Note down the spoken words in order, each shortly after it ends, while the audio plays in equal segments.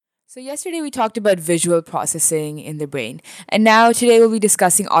So, yesterday we talked about visual processing in the brain, and now today we'll be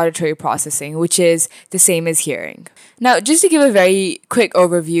discussing auditory processing, which is the same as hearing. Now, just to give a very quick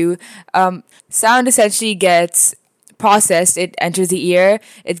overview, sound essentially gets processed, it enters the ear,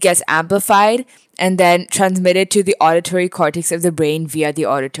 it gets amplified, and then transmitted to the auditory cortex of the brain via the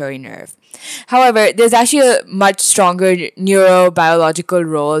auditory nerve. However, there's actually a much stronger neurobiological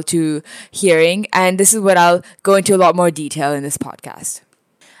role to hearing, and this is what I'll go into a lot more detail in this podcast.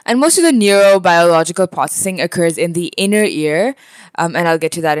 And most of the neurobiological processing occurs in the inner ear, and I'll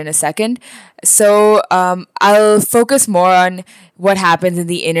get to that in a second. So I'll focus more on what happens in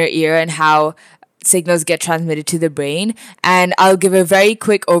the inner ear and how signals get transmitted to the brain. And I'll give a very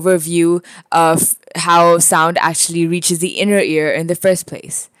quick overview of how sound actually reaches the inner ear in the first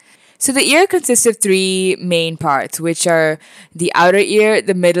place. So the ear consists of three main parts, which are the outer ear,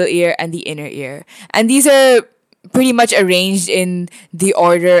 the middle ear, and the inner ear. And these are pretty much arranged in the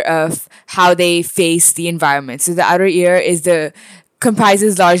order of how they face the environment. So the outer ear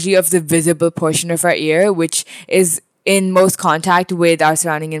comprises largely of the visible portion of our ear, which is in most contact with our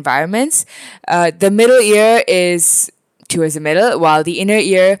surrounding environments. The middle ear is towards the middle, while the inner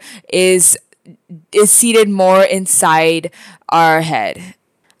ear is seated more inside our head.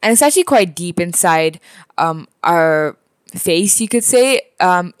 And it's actually quite deep inside our face, you could say.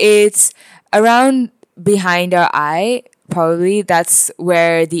 It's around behind our eye, probably. That's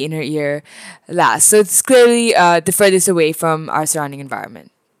where the inner ear lasts. So it's clearly the furthest away from our surrounding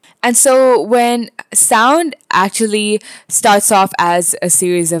environment. And so when sound actually starts off as a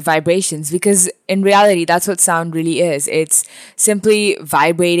series of vibrations, because in reality, that's what sound really is. It's simply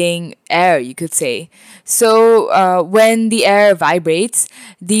vibrating air, you could say. So when the air vibrates,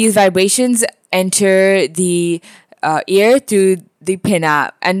 these vibrations enter the ear through the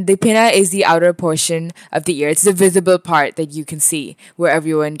pinna, and the pinna is the outer portion of the ear. It's the visible part that you can see, where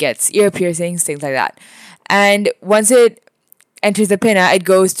everyone gets ear piercings, things like that. And once it enters the pinna, it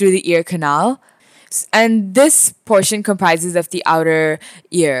goes through the ear canal, and this portion comprises of the outer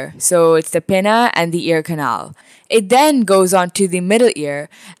ear. So it's the pinna and the ear canal. It then goes on to the middle ear,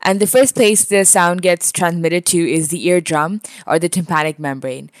 and the first place the sound gets transmitted to is the eardrum or the tympanic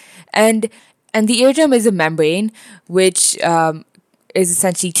membrane. And the eardrum is a membrane which is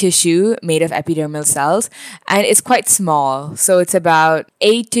essentially tissue made of epidermal cells, and it's quite small. So it's about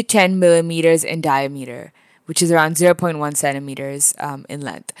 8 to 10 millimeters in diameter, which is around 0.1 centimeters in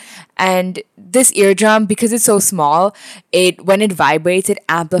length. And this eardrum, because it's so small, when it vibrates, it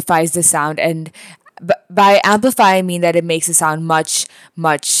amplifies the sound. And by amplify, I mean that it makes the sound much,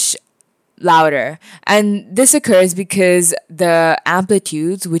 much louder. And this occurs because the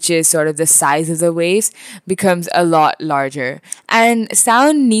amplitudes, which is sort of the size of the waves, becomes a lot larger. And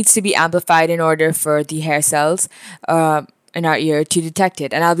sound needs to be amplified in order for the hair cells in our ear to detect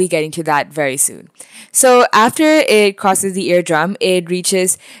it. And I'll be getting to that very soon. So after it crosses the eardrum, it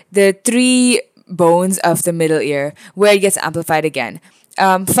reaches the three bones of the middle ear, where it gets amplified again.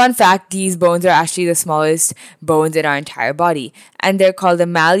 Fun fact, these bones are actually the smallest bones in our entire body, and they're called the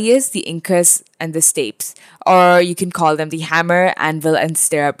malleus, the incus, and the stapes, or you can call them the hammer, anvil, and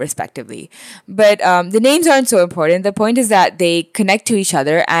stirrup respectively. But the names aren't so important. The point is that they connect to each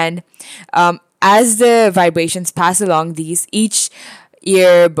other, and as the vibrations pass along each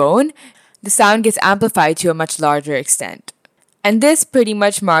ear bone, the sound gets amplified to a much larger extent. And this pretty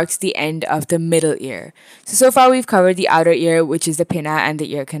much marks the end of the middle ear. So far we've covered the outer ear, which is the pinna and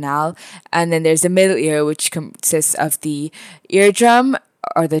the ear canal. And then there's the middle ear, which consists of the eardrum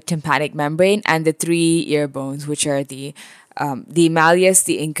or the tympanic membrane and the three ear bones, which are the malleus,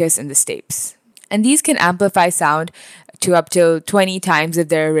 the incus, and the stapes. And these can amplify sound to up to 20 times of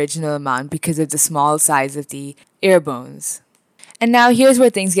their original amount because of the small size of the ear bones. And now here's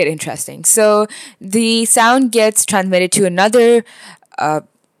where things get interesting. So the sound gets transmitted to another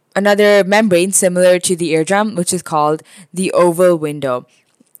membrane similar to the eardrum, which is called the oval window.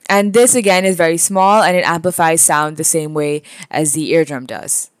 And this again is very small, and it amplifies sound the same way as the eardrum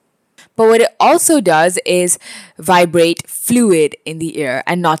does. But what it also does is vibrate fluid in the ear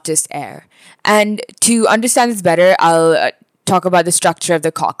and not just air. And to understand this better, I'll talk about the structure of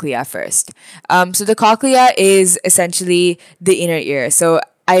the cochlea first. So the cochlea is essentially the inner ear. So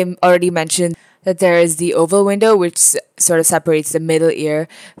I already mentioned that there is the oval window, which sort of separates the middle ear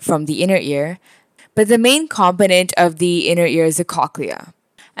from the inner ear. But the main component of the inner ear is the cochlea.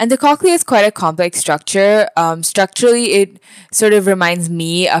 And the cochlea is quite a complex structure. Structurally, it sort of reminds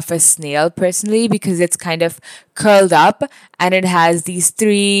me of a snail personally, because it's kind of curled up and it has these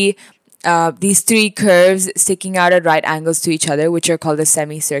three these three curves sticking out at right angles to each other, which are called the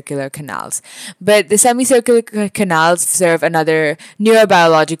semicircular canals. But the semicircular canals serve another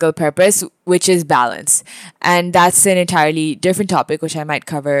neurobiological purpose, which is balance. And that's an entirely different topic, which I might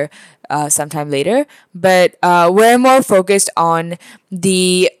cover sometime later. But we're more focused on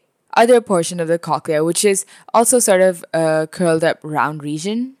the other portion of the cochlea, which is also sort of a curled up round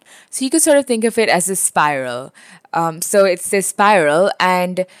region. So you could sort of think of it as a spiral. So it's this spiral,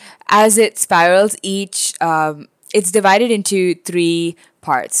 and as it spirals, it's divided into three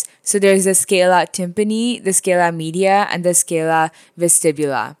parts. So there's the scala tympani, the scala media, and the scala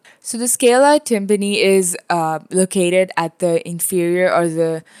vestibula. So the scala tympani is located at the inferior or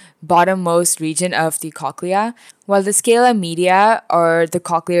the bottommost region of the cochlea, while the scala media or the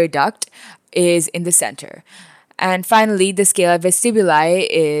cochlear duct is in the center. And finally, the scala vestibuli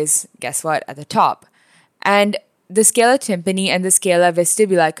is, guess what, at the top. And the scala tympani and the scala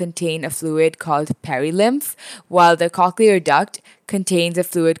vestibuli contain a fluid called perilymph, while the cochlear duct contains a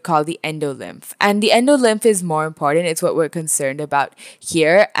fluid called the endolymph. And the endolymph is more important. It's what we're concerned about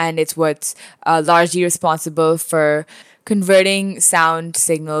here, and it's what's largely responsible for converting sound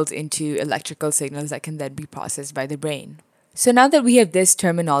signals into electrical signals that can then be processed by the brain. So now that we have this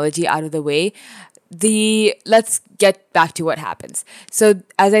terminology out of the way, let's get back to what happens. So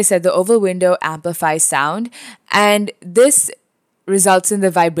as I said, the oval window amplifies sound, and this results in the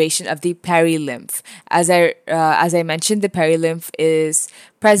vibration of the perilymph. As I mentioned, the perilymph is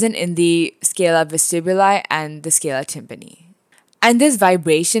present in the scala vestibuli and the scala tympani. And this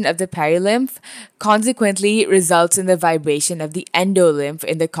vibration of the perilymph consequently results in the vibration of the endolymph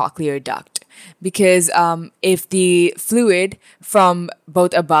in the cochlear duct. Because if the fluid from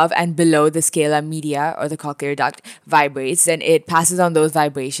both above and below the scala media or the cochlear duct vibrates, then it passes on those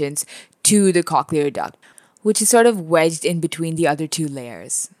vibrations to the cochlear duct, which is sort of wedged in between the other two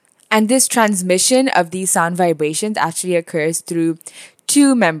layers. And this transmission of these sound vibrations actually occurs through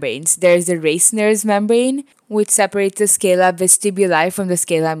two membranes. There's the reissner's membrane, which separates the scala vestibuli from the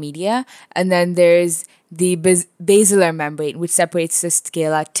scala media, and then there's the basilar membrane, which separates the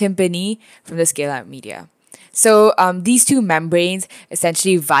scala tympani from the scala media. So these two membranes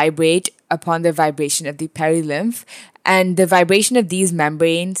essentially vibrate upon the vibration of the perilymph, and the vibration of these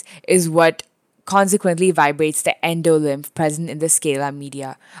membranes is what consequently vibrates the endolymph present in the scala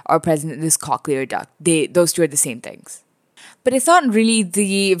media or present in this cochlear duct. Those two are the same things. But it's not really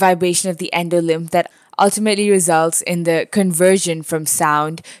the vibration of the endolymph that ultimately results in the conversion from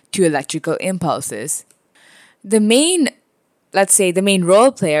sound to electrical impulses. The main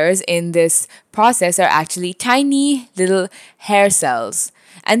role players in this process are actually tiny little hair cells.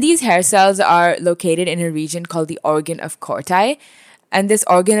 And these hair cells are located in a region called the organ of corti. And this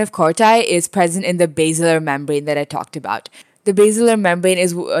organ of corti is present in the basilar membrane that I talked about. The basilar membrane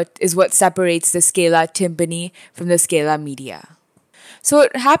is what separates the scala tympani from the scala media. So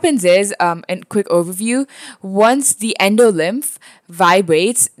what happens is, in quick overview, once the endolymph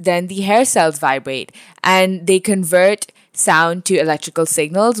vibrates, then the hair cells vibrate, and they convert sound to electrical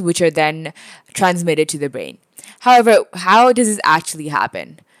signals, which are then transmitted to the brain. However, how does this actually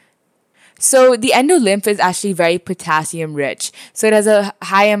happen? So the endolymph is actually very potassium rich. So it has a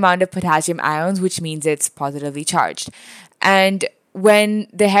high amount of potassium ions, which means it's positively charged. And when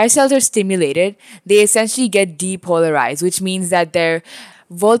the hair cells are stimulated, they essentially get depolarized, which means that their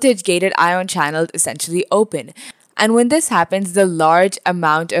voltage-gated ion channels essentially open. And when this happens, the large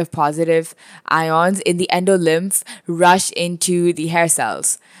amount of positive ions in the endolymph rush into the hair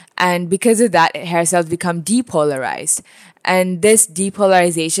cells. And because of that, hair cells become depolarized. And this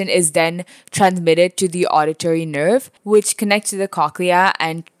depolarization is then transmitted to the auditory nerve, which connects to the cochlea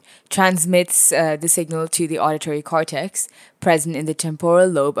and transmits the signal to the auditory cortex present in the temporal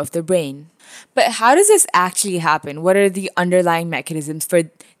lobe of the brain. But how does this actually happen? What are the underlying mechanisms for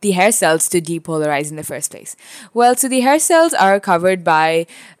the hair cells to depolarize in the first place? Well, so the hair cells are covered by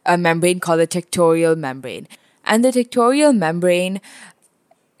a membrane called the tectorial membrane. And the tectorial membrane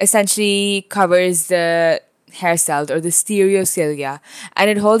essentially covers the hair cells or the stereocilia, and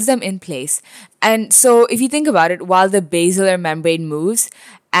it holds them in place. And so if you think about it, while the basilar membrane moves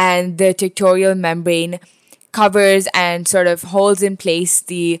and the tectorial membrane covers and sort of holds in place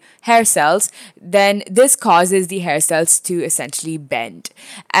the hair cells, then this causes the hair cells to essentially bend.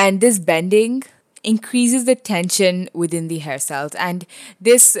 And this bending increases the tension within the hair cells, and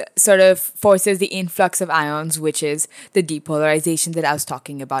this sort of forces the influx of ions, which is the depolarization that I was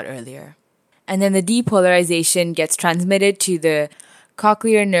talking about earlier. And then the depolarization gets transmitted to the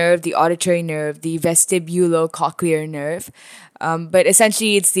cochlear nerve, the auditory nerve, the vestibulocochlear nerve. But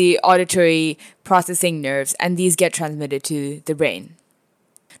essentially, it's the auditory processing nerves, and these get transmitted to the brain.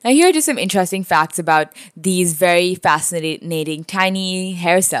 Now, here are just some interesting facts about these very fascinating tiny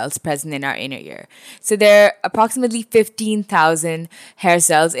hair cells present in our inner ear. So, there are approximately 15,000 hair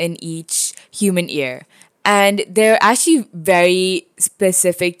cells in each human ear, and they're actually very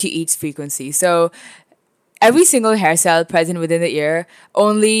specific to each frequency. So, every single hair cell present within the ear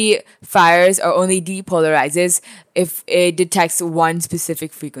only fires or only depolarizes if it detects one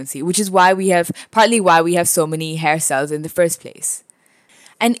specific frequency, which is partly why we have so many hair cells in the first place.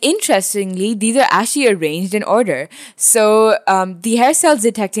 And interestingly, these are actually arranged in order. So the hair cells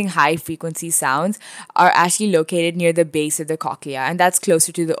detecting high frequency sounds are actually located near the base of the cochlea, and that's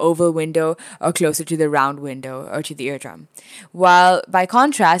closer to the oval window or closer to the round window or to the eardrum. While by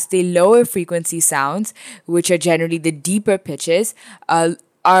contrast, the lower frequency sounds, which are generally the deeper pitches, are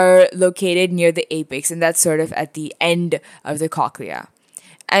located near the apex, and that's sort of at the end of the cochlea.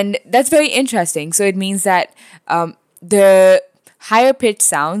 And that's very interesting. So it means that the higher pitched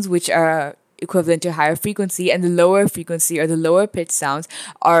sounds, which are equivalent to higher frequency, and the lower frequency or the lower pitched sounds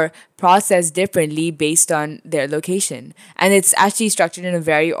are processed differently based on their location. And it's actually structured in a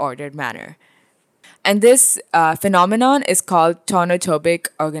very ordered manner. And this phenomenon is called tonotopic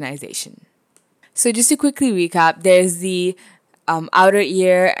organization. So just to quickly recap, there's the outer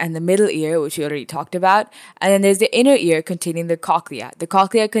ear and the middle ear, which we already talked about. And then there's the inner ear containing the cochlea. The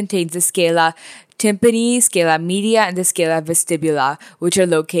cochlea contains the scala tympani, scala media, and the scala vestibula, which are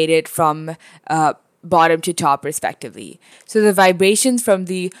located from bottom to top, respectively. So the vibrations from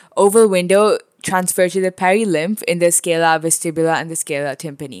the oval window transfer to the perilymph in the scala vestibula and the scala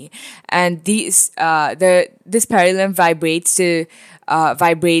tympani. And this perilymph vibrates to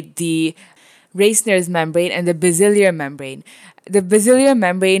vibrate the reissner's membrane and the basilar membrane. The basilar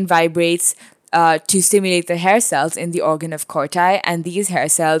membrane vibrates to stimulate the hair cells in the organ of corti, and these hair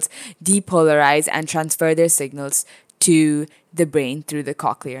cells depolarize and transfer their signals to the brain through the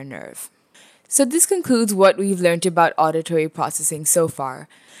cochlear nerve. So this concludes what we've learned about auditory processing so far.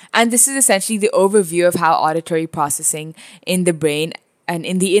 And this is essentially the overview of how auditory processing in the brain and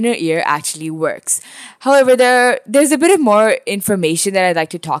in the inner ear actually works. However, there's a bit of more information that I'd like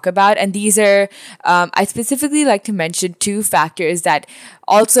to talk about, and these are, I specifically like to mention two factors that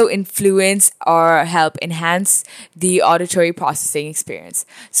also influence or help enhance the auditory processing experience.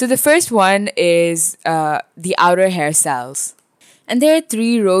 So the first one is the outer hair cells. And there are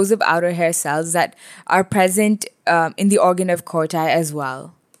 3 rows of outer hair cells that are present in the organ of corti as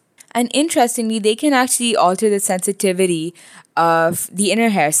well. And interestingly, they can actually alter the sensitivity of the inner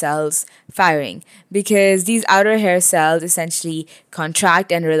hair cells firing, because these outer hair cells essentially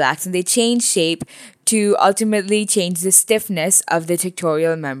contract and relax, and they change shape to ultimately change the stiffness of the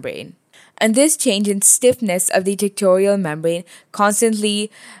tectorial membrane. And this change in stiffness of the tectorial membrane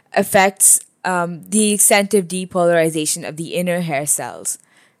constantly affects the extent of depolarization of the inner hair cells.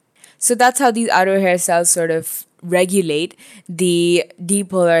 So that's how these outer hair cells sort of regulate the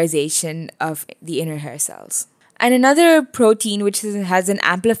depolarization of the inner hair cells. And another protein which has an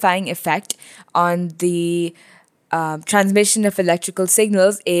amplifying effect on the transmission of electrical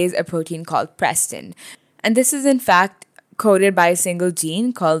signals is a protein called prestin. And this is in fact coded by a single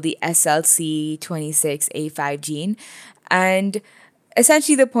gene called the SLC26A5 gene. And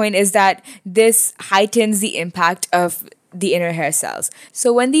essentially the point is that this heightens the impact of the inner hair cells.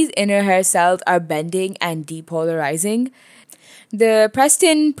 So when these inner hair cells are bending and depolarizing, the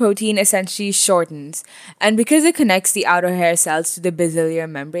prestin protein essentially shortens. And because it connects the outer hair cells to the basilar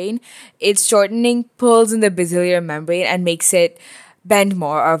membrane, its shortening pulls in the basilar membrane and makes it bend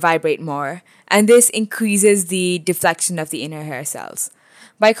more or vibrate more. And this increases the deflection of the inner hair cells.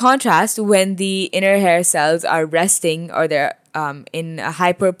 By contrast, when the inner hair cells are resting or they're in a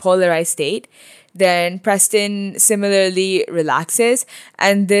hyperpolarized state, then prestin similarly relaxes,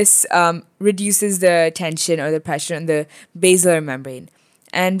 and this reduces the tension or the pressure on the basilar membrane.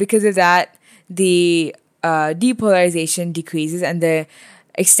 And because of that, the depolarization decreases and the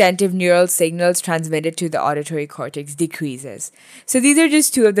extent of neural signals transmitted to the auditory cortex decreases. So these are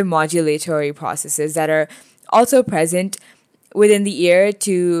just 2 of the modulatory processes that are also present within the ear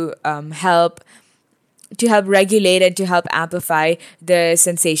to help regulate and to help amplify the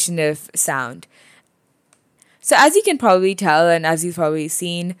sensation of sound. So as you can probably tell, and as you've probably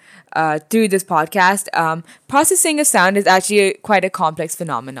seen through this podcast, processing of sound is actually quite a complex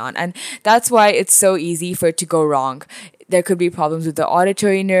phenomenon. And that's why it's so easy for it to go wrong. There could be problems with the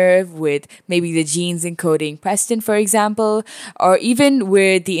auditory nerve, with maybe the genes encoding prestin, for example, or even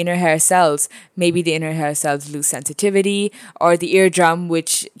with the inner hair cells. Maybe the inner hair cells lose sensitivity, or the eardrum,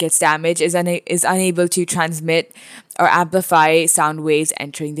 which gets damaged, is unable to transmit or amplify sound waves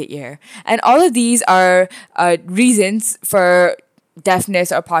entering the ear. And all of these are reasons for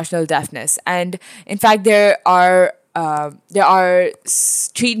deafness or partial deafness. And in fact, there are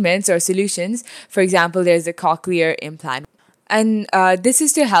treatments or solutions. For example, there's a cochlear implant, and this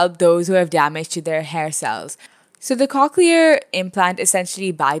is to help those who have damage to their hair cells. So the cochlear implant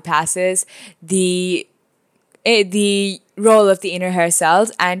essentially bypasses the role of the inner hair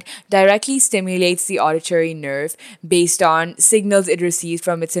cells and directly stimulates the auditory nerve based on signals it receives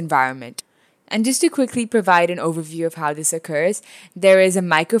from its environment. And just to quickly provide an overview of how this occurs, there is a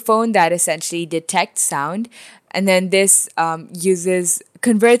microphone that essentially detects sound, and then this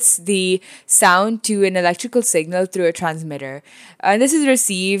converts the sound to an electrical signal through a transmitter. And this is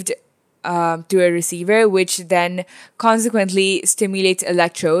received to a receiver, which then consequently stimulates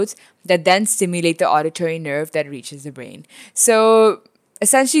electrodes that then stimulate the auditory nerve that reaches the brain. So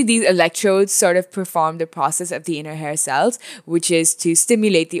essentially, these electrodes sort of perform the process of the inner hair cells, which is to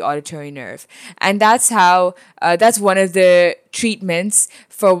stimulate the auditory nerve. And that's one of the treatments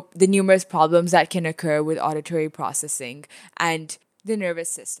for the numerous problems that can occur with auditory processing and the nervous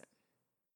system.